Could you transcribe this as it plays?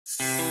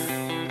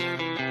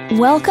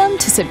Welcome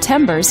to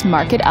September's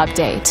Market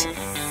Update.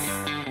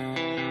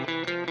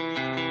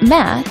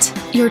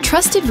 Matt, your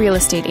trusted real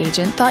estate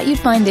agent, thought you'd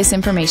find this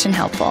information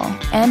helpful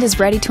and is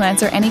ready to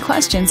answer any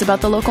questions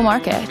about the local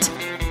market.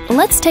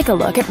 Let's take a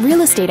look at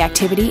real estate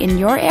activity in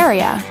your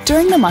area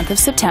during the month of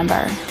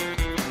September.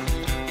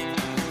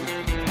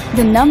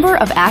 The number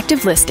of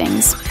active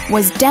listings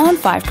was down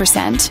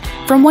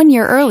 5% from 1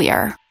 year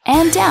earlier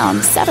and down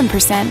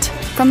 7%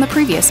 from the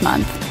previous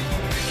month.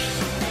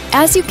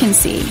 As you can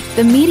see,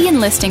 the median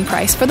listing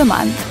price for the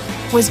month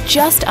was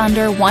just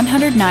under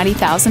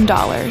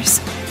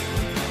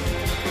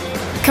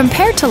 $190,000.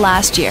 Compared to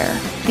last year,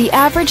 the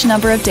average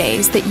number of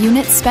days that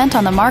units spent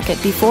on the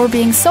market before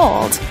being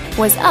sold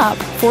was up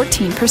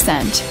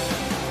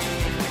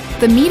 14%.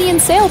 The median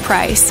sale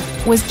price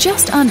was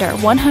just under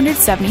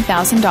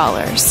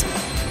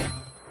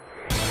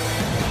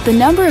 $170,000. The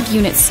number of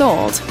units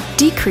sold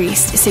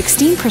decreased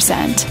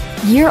 16%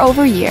 year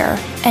over year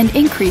and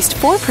increased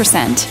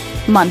 4%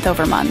 month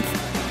over month.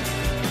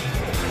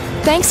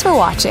 Thanks for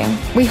watching.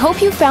 We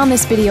hope you found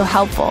this video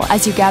helpful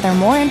as you gather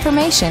more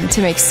information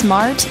to make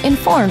smart,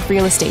 informed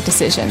real estate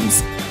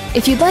decisions.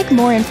 If you'd like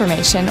more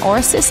information or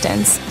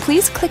assistance,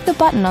 please click the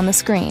button on the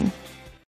screen.